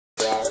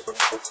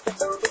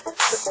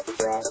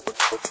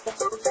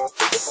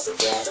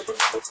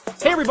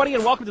Hey everybody,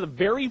 and welcome to the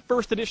very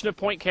first edition of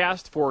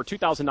PointCast for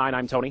 2009.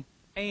 I'm Tony.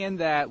 And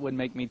that would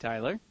make me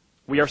Tyler.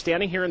 We are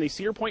standing here in the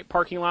Cedar Point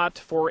parking lot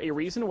for a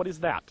reason. What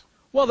is that?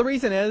 Well, the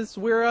reason is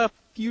we're a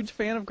huge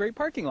fan of great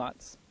parking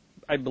lots,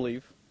 I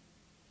believe.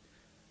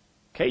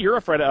 Okay, you're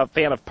a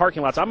fan of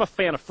parking lots. I'm a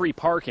fan of free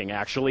parking,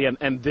 actually.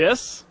 And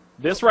this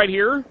right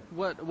here,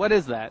 What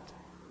is that?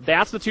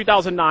 that's the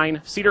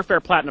 2009 Cedar Fair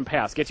Platinum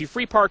Pass. Gets you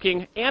free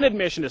parking and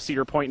admission to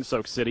Cedar Point in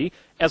Sauk City,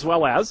 as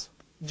well as...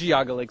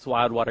 Geauga Lake's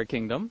Wildwater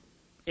Kingdom.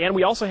 And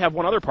we also have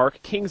one other park,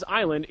 Kings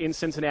Island in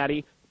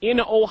Cincinnati, in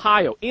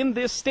Ohio, in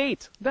this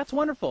state. That's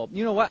wonderful.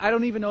 You know what? I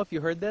don't even know if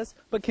you heard this,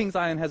 but Kings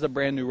Island has a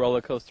brand new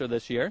roller coaster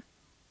this year.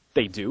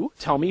 They do?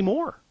 Tell me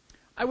more.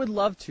 I would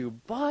love to,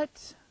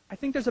 but I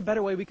think there's a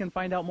better way we can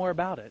find out more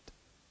about it.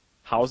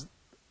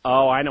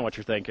 Oh, I know what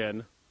you're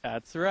thinking.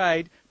 That's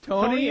right.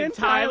 Tony and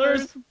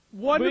Tyler's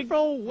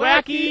wonderful,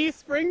 wacky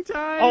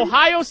springtime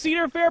Ohio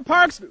Cedar Fair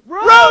Parks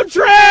road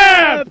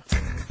trip!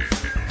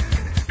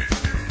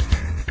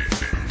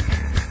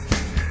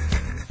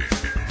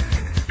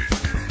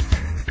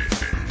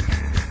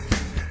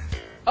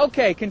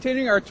 Okay,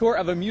 continuing our tour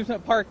of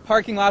amusement park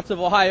parking lots of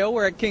Ohio,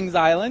 we're at Kings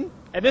Island.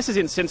 And this is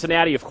in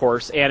Cincinnati, of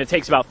course, and it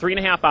takes about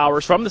 3.5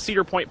 hours from the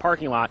Cedar Point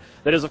parking lot.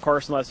 That is, of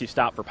course, unless you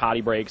stop for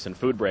potty breaks and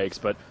food breaks.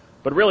 But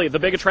really, the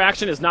big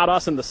attraction is not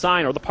us in the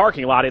sign or the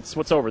parking lot. It's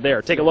what's over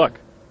there. Take a look.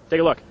 Take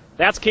a look.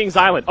 That's Kings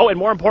Island. Oh, and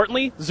more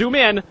importantly, zoom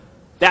in.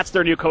 That's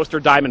their new coaster,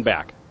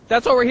 Diamondback.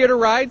 That's what we're here to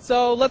ride,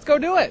 so let's go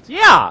do it.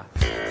 Yeah!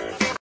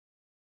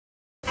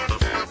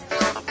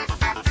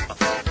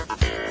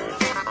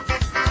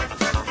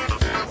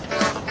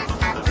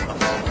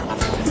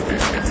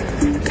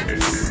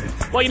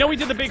 Well, you know, we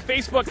did the big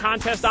Facebook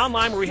contest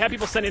online where we had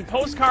people send in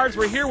postcards.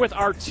 We're here with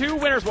our two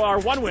winners. Well, our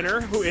one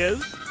winner, who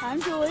is...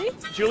 I'm Julie.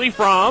 Julie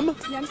from...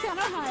 Youngstown,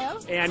 Ohio.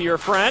 And your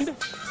friend?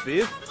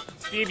 Steve.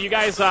 Steve, you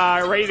guys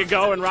are ready to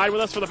go and ride with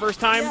us for the first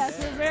time? Yes,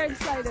 we're very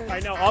excited. I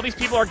know. All these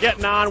people are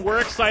getting on.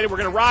 We're excited. We're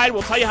going to ride.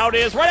 We'll tell you how it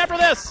is right after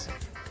this.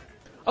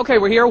 Okay,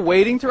 we're here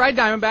waiting to ride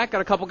Diamondback.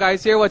 Got a couple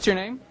guys here. What's your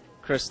name?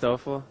 Chris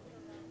Stoffel.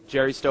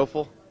 Jerry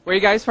Stoffel. Where are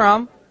you guys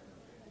from?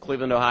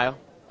 Cleveland, Ohio.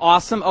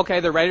 Awesome.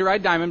 Okay, they're ready to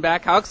ride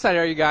Diamondback. How excited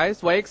are you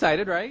guys? Way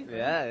excited, right?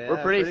 Yeah. We're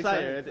pretty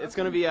excited. It's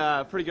going to be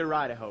a pretty good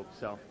ride, I hope.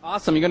 So.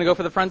 Awesome. You going to go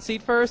for the front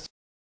seat first?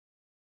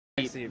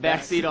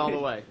 Back seat all the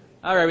way.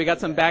 All right, we got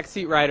some back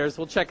seat riders.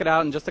 We'll check it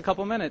out in just a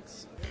couple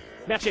minutes.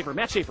 Matt Schaefer,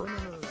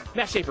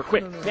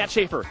 quick. Matt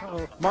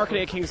Schaefer.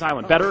 Marketing at Kings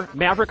Island. Better,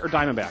 Maverick or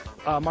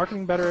Diamondback?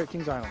 Marketing better at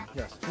Kings Island,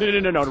 yes.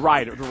 No, to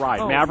ride.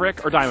 Oh.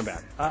 Maverick or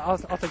Diamondback? I'll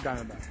take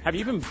Diamondback. Have you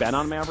even been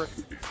on Maverick?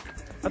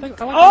 I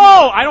like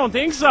I don't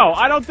think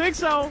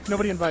so.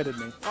 Nobody invited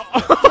me.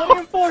 Nobody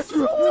enforced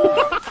rules.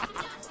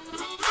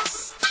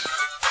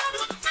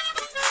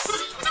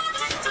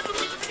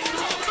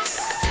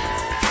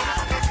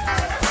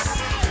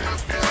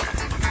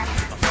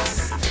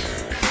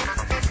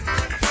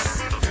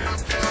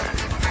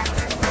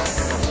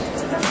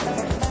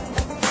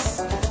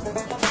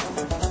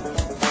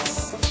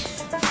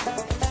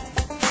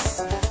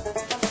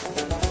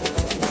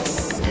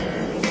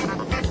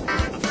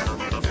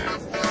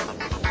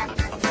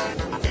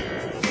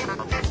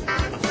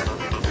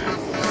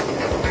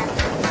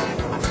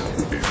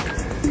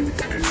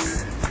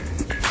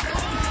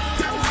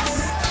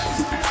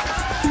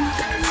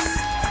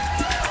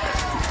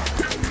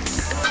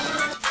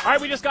 All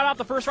right, we just got off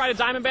the first ride of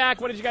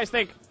Diamondback. What did you guys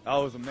think?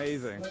 Oh, it was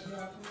amazing.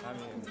 I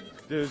mean,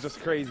 dude, it was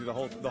just crazy. The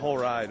whole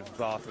ride was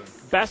awesome.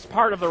 Best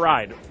part of the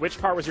ride. Which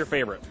part was your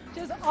favorite?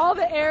 Just all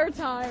the air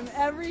time.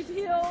 Every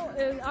heel,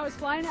 I was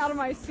flying out of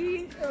my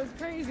seat. It was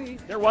crazy.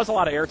 There was a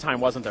lot of airtime,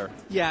 wasn't there?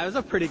 Yeah, it was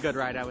a pretty good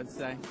ride, I would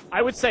say.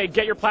 I would say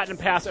get your Platinum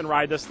Pass and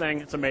ride this thing.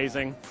 It's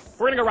amazing.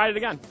 We're going to go ride it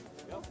again.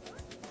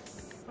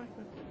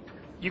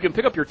 You can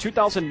pick up your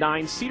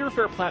 2009 Cedar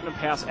Fair Platinum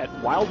Pass at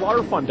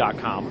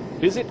wildwaterfun.com,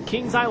 visit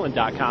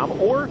kingsisland.com,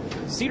 or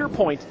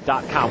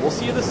cedarpoint.com. We'll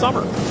see you this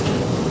summer.